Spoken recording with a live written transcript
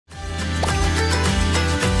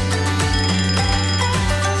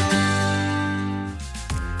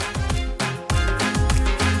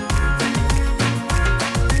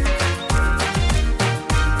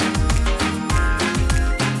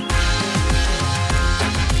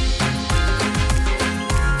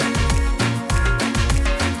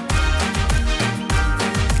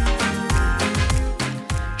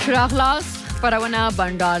راغلاس خبرونه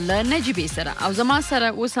بندار نجیبی سره او زما سره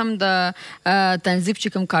اوس هم د تنظیف چې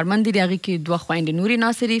کوم کارمند دي هغه کې دوه خويندې نوري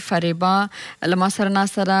ناصری فریبا لما سره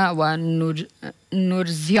ناصره و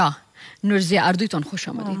نورضیا اردویتون خوش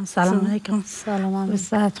آمدید. سلام علیکم. سلام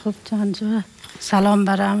علیکم. خوب جان. سلام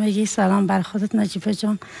برای همگی، سلام بر خودت نجیبه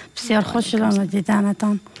جان. بسیار خوش شدم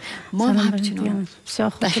دیدنتان. ما همچنان بسیار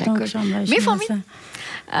خوش شدم. میفهمید؟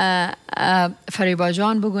 فریبا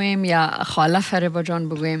جان بگویم یا خاله فریبا جان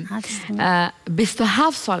بگویم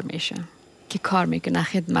 27 سال میشه که کار میکنه،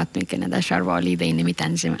 خدمت میکنه در شهروالی دینمی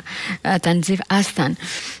تنظیف هستن.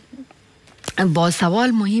 با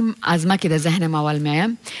سوال مهم از ما که در ذهنم اول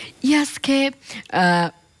میایم این است که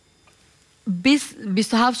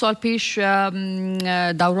 27 سال پیش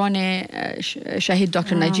دوران شهید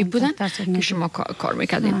دکتر نجیب بودن که شما کار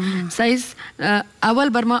میکردین. سایز اول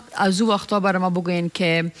بر ما از او وقتا بر ما بگوین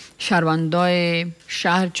که شهروندای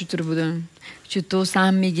شهر چطور بودن، چطور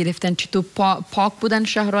سهم میگرفتن، چطور پاک بودن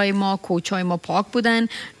شهرهای ما، کوچهای ما پاک بودن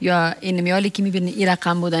یا این میالی که میبینین این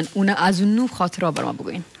رقم بودن، اون از اون نوع خاطره بر ما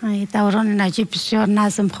بگوین. دوران نجیب بسیار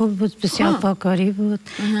نظم خوب بود، بسیار پاکاری بود،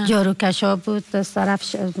 جاروکشا بود، از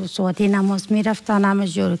طرف سواتی نماز میرفتن همه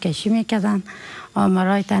جاروکشی میکردن،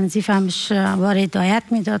 آمارای تنظیف همش وارد هدایت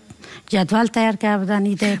میداد، جدول تیار کردن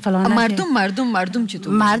ایده فلان. مردم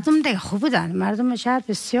چطور؟ مردم دیگه خوب بودن، مردم شهر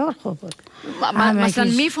بسیار خوب بود. مثلا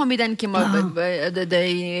میفهمیدن که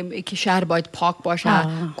که شهر باید پاک باشه،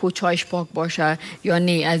 کوچه‌اش پاک باشه یا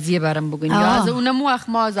نه؟ از یه برام بگین یا از اونم وقت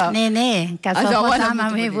ما نه کثافات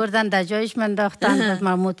هم میبردن در جایش منداختن.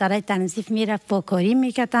 ما موترای تنظیف میرفت پاکاری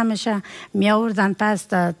میکرد، همیشه میآوردن پس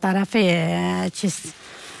طرف چیز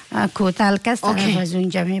کوتل کس طرف از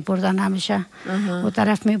اونجا می بردن، همیشه او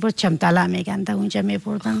طرف می برد چمتله میگن در اونجا می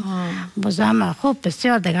بردن. بازم خوب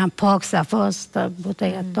بسیار دیگه پاک صفاست بود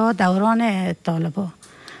تا دوران طالبا.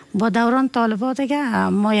 با دوران طالبا دیگه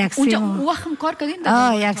ما یک سه ماه اونجا وقت کار کردین؟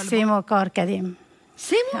 یک 3 ماه کار کردیم.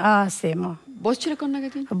 3 ماه؟ 3 ماه. باز چرا کار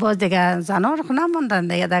نکردین؟ باز دیگه زنا رو نموندن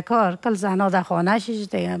دیگه در کار، کل زنا در خانه شش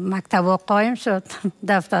دیگه، مکتب قایم شد،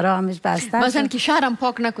 دفترها همش بسته. مثلا که شهرم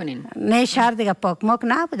پاک نکنین؟ نه شهر دیگه پاک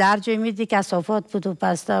نبود، هر جای میدی کثافات بود و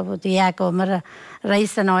بسته بود. یک عمر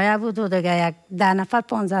رئیس نایب بود و دیگه یک 10 نفر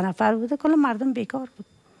 15 نفر بود، کل مردم بیکار بود.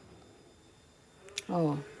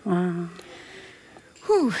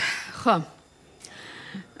 خب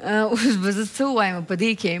بس څه وایم په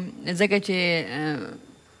دې کې ځکه چې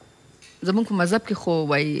زمونږ په مذهب کې خو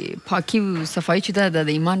وایي پاکي و صفایي چې ده د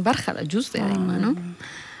ایمان برخه ده، جز ده ایمان.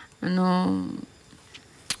 نو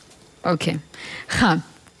اوکی. خب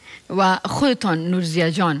و خودتان نورضیا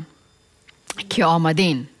جان که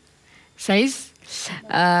آمدین سیز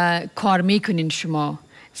کار میکنین شما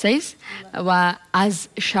سیز و از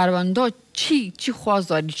شهروندا چی خواست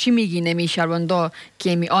داری؟ چی میگی نمی شهروندا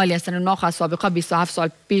که می عالی هستن و ناخ از سابقه 27 سال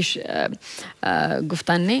پیش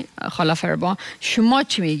گفتن نه خاله فریبا، شما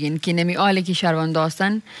چی میگین که نمی عالی که شهروندا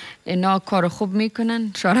هستن اینا کار خوب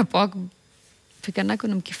میکنن؟ شهر پاک فکر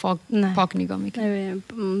نکنم که پاک نگاه میکنن.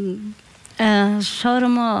 شهر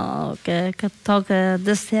ما که تا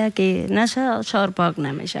دسته که نشه شهر پاک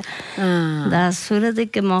نمیشه. در صورتی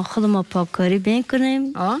که ما خود ما پاککاری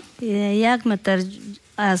میکنیم، یک متر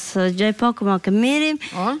از جای پاک ما که میریم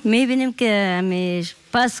میبینیم که همیش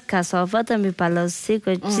پس کثافت همی پلاستیک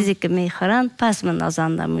و چیزی که میخورن پس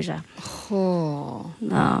منازنده میشه. خب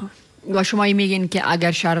و شما میگین که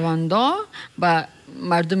اگر شهروندا با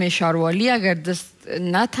مردم شهروالی اگر دست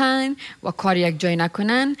نتن و کار یک جای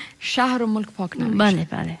نکنن شهر و ملک پاک نمیشه.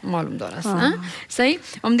 بله معلوم دار است. صحیح.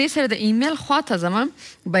 دې سره د ایمیل خواته زما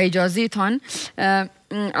با اجازه تان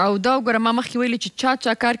او دا وګوره ما مخکې ویلي چې چا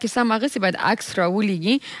کار کې سم هغسې باید عکس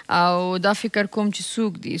راولیږي او دا فکر کوم چې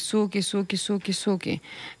څوک دي څوک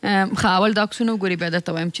ښه اول دا عکسونه وګورئ بیا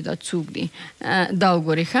درته وایم چې دا څوک دي. دا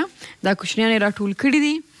وګورئ ښه دا کوچنیان یې راټول کړي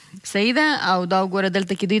دي. صحیح ده. او دا وګوره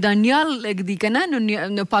دلته کې دوی دا نیال ږدي که نه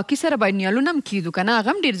نو پاکي سره باید نیالونه هم کیدو که نه هغه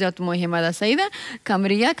هم ډېر زیات مهمه ده. صحیح ده.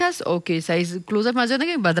 کامرې یک هست اوکی صحیح کلوزاپ ما زیاد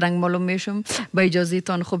نگیم بدرنگ معلوم میشم با اجازه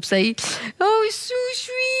تان. خوب صحیح. اوه سو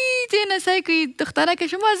شویت اینه صحیح که دختره که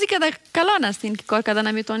شما ازی که در کلان هستین که کار کردن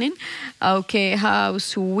نمیتونین. اوکی هاو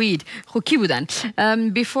سویت. خب کی بودن؟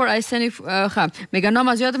 بیفور آی سنی خب میگن نام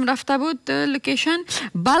از یادم رفته بود لوکیشن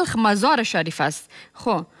بلخ مزار شریف است.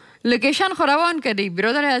 خب لوکیشن خو روان کردی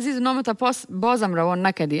برادر عزیز، نام تا پاس بازم روان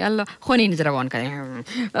نکردی. الله خونین روان کردی.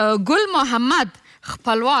 گل محمد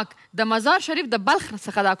خپلواک د مزار شریف د بلخ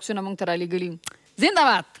څخه د عکسونه مونږ ته رالیږلي.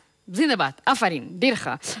 زنده باد آفرین ډېر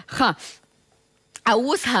ښه.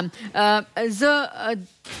 اوس هم زه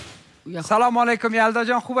سلام علیکم یلدا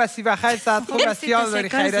جان، خوب هستی؟ بخیر؟ صحت خوب هستی؟ یاد داری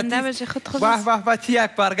خیرتی؟ به چی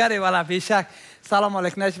یک برگر والا بیشک. سلام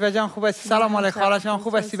علیکم نجیبا جان خوب هستی؟ سلام علیکم خاله جان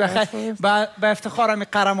خوب هستی؟ بخیر. به افتخار می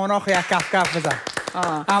قهرمانا خو یک کف کف بزن.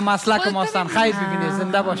 هم مسلک ماستن خیر ببینی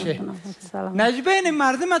زنده باشه. نجیبا این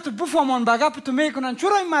مردم تو بفهمن بگپ تو میکنن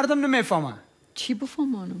چرا این مردم نمیفهمن؟ چی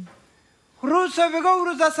بفهمانم؟ روز بگو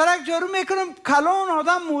روز سرک جارو میکنم کلان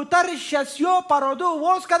آدم موتر شسیا پراده و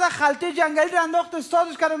واز کده خلطه جنگلی را انداخت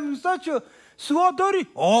استادش کردم استاد چو سواد داری؟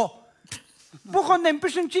 بخوندم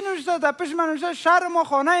پیشم چی نوشته؟ در پیش من نوشته شهر ما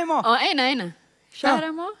خانه ما. اینه شهر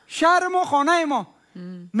ما؟ شهر ما خانه ما.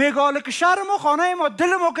 میگاله که شهر ما خانه ما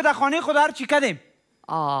دل ما که در خانه خود هر چی کردیم.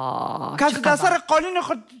 کسی در سر قالین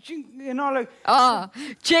خود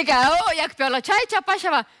چه که یک پیاله چای چپا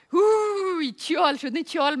شوه چی حال شد نه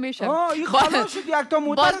چی حال میشه این خالا شد یک تا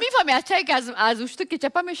موتر باز میفهمی از چای که از اوشتو که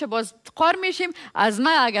چپا میشه باز قار میشیم از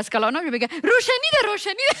من اگه از کلانا بگه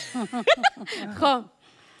روشنی ده خب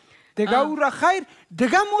دیگه او را خیر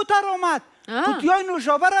دیگه موتر آمد کتیای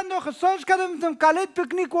نوشابر انداخت ساز کردم کلید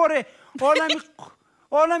پکنیک واره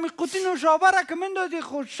عالمی قوطی نوشابه را که من دادی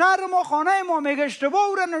خود شهر ما خانه ما میگه اشتباه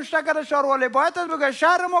او را نوشته کرده شهروالی باید بگه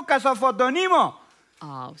شهر ما کثافات دانی ما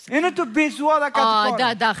اینه تو بیسواده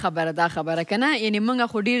کار دا خبره که نه یعنی منگه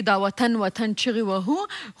خود دیر دا وطن چیغی وحو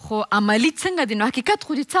خو عملی څنګه دی نو حقیقت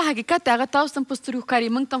خودی څه حقیقت هغه تاسو تم پسترو کاری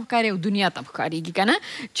منګ تم کاری او دنیا تم کاریږي کنه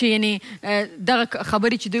چې یعنی دا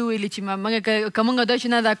خبرې چې دی ویلې چې منګه کومګه دا چې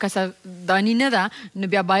نه دا کسه دانی نه ده نو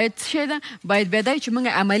بیا باید شه ده باید بدای چې منګه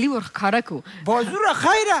عملی ورخاره کو بازور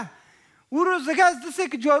خیره او روز دیگه از دسته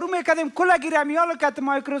که جارو میکردیم کلا گیرمیال که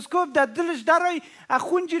مایکروسکوپ در دلش درای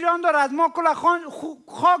خون جریان داره از ما کلا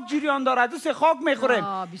خاک جریان داره دست خاک میخوریم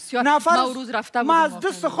نفر ما از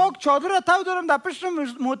دست خاک چادر را تو دارم در پشت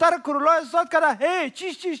موتر کرولا استاد کرده هی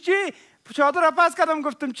چی چادر را پس کردم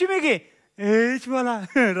گفتم چی میگی؟ هیچ بالا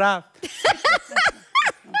رفت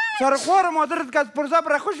سرخوار مادرت که از پرزب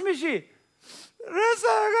را خوش میشی رسه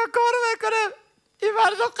کار میکنه این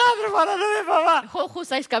مردم قدر بالا نمیفهمه خود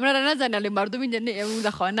سایز کامرا را نزنه ولی مردم اینجا اون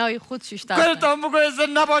خانه خود شیشتر کنتان بگوی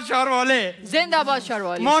زنده باش شهروالی زنده باش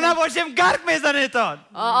شهروالی ما نباشیم گرگ میزنه تان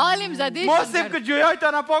عالم زدیش ما سیم که جویای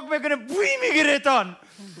تان پاک میکنه بوی میگیره تان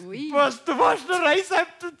بس تو باش تو رئیس صاحب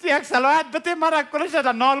تو یک صلاحیت بته من را کنه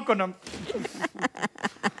شده نال کنم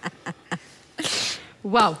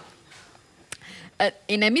واو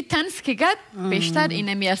اینمی تنس که گد بیشتر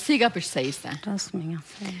اینمی اسیگا پیش سایسته رسمی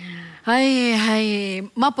های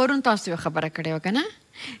ما پرون تاسو خبره کړې وکنه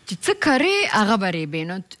چې څه کاری هغه بری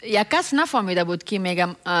بینو یا کس نفهمیده بود که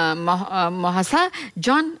میگم محسا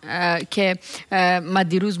جان که ما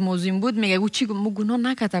دیروز موضوع بود میگه او چی ما گناه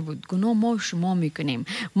نکرده بود گناه ما شما میکنیم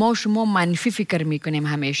ما شما منفی فکر میکنیم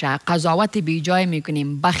همیشه قضاوت بی جای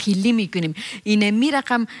میکنیم بخیلی میکنیم این می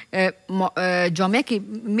رقم جامعه که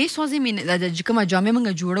میسازیم این که جامعه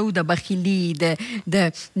منگه جوړو د بخیلی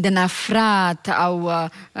د نفرت او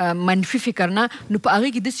منفی فکر نه نو په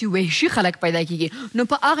هغه کې داسې وحشي خلک پیدا کیږي نو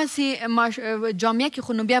په هغه سي جامعه کې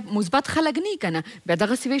خو نو بیا مثبت خلک نه کنه بیا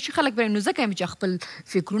دغه سي وحشي خلک به نو ځکه چې خپل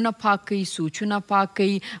فکرونه پاکي سوچونه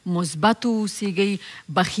پاکي مثبت اوسېږي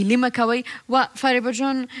بخیلی مکوي و فریبا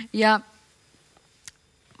جان یا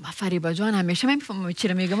فریبا جان همیشه میفهمم چی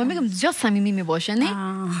رو میگم زیاد صمیمی میباشه نه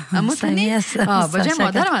اما تو نه بجای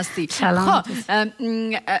مادرم هستی خب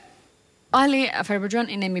آلی فریبا جان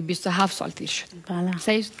اینمی 27 سال تیر شد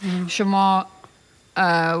بله شما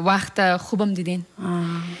وقت خوبم دیدین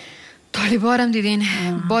طالبارم دیدین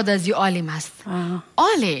بعد از این عالم هست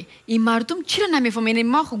آله این مردم چرا نمیفهمن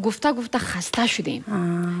ما خو گفته خسته شدیم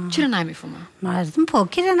چرا نمیفهمن مردم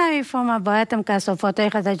پاکی رو نمیفهمن باید هم کثافاتای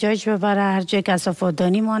خود جایش ببره هر جای کثافات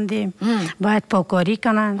دانی ماندیم باید پاکاری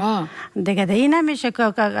کنن دیگه این نمیشه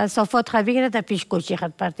که کثافات خود بگیره در پیش کوچی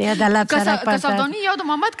خود پرته یا در لب سرک پرته کثافات دانی یادم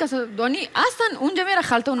آمد کثافات دانی اصلا اونجا میره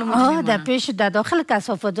خلطه اونو در پیش در داخل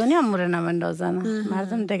کثافات دانی هم موره نمندازن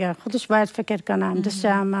مردم دیگه خودش باید فکر کنن دست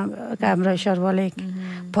امرای شهروالی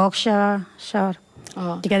پاک شهر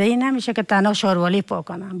دیگه این نمیشه که تنها شهروالی پاک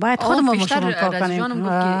کنن باید خودمون مشون پاک کنیم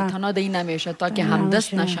تنها این نمیشه تا که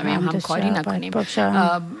همدست نشویم همکاری نکنیم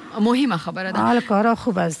مهمه خبره ده حال کارا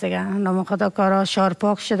خوب است دیگه نام خدا کارا شهر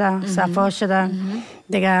پاک شده صفا شده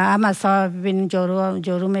دیگه همه صاحب ببینیم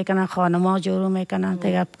جارو میکنن خانما جارو میکنن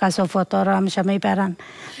دیگه کثافات ها رو همیشه میبرن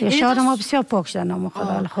شهر ما بسیار پاک شده نام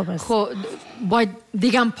خدا خوب است خب باید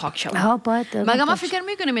دیگه هم پاک شود مگه ما فکر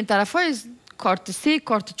میکنیم این طرف های کارت 3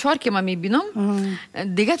 کارت 4 که من میبینم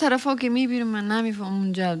دیگه طرف ها که میبینم من نمیفهم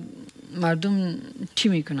اونجا مردم چی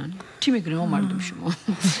میکنن اون مردم شما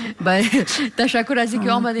تشکر از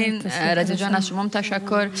اینکه آمدین رضا جان از شما هم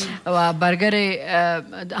تشکر و برگر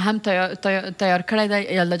هم تیار کړی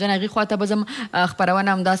دی یالله جان هغې خواته به ځم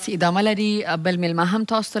خپرونه همداسې ادامه لري بل میلمه هم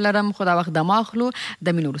تاسو ته لرم خو دا وخت دمه اخلو د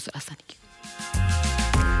مینې وروسته راستنیږي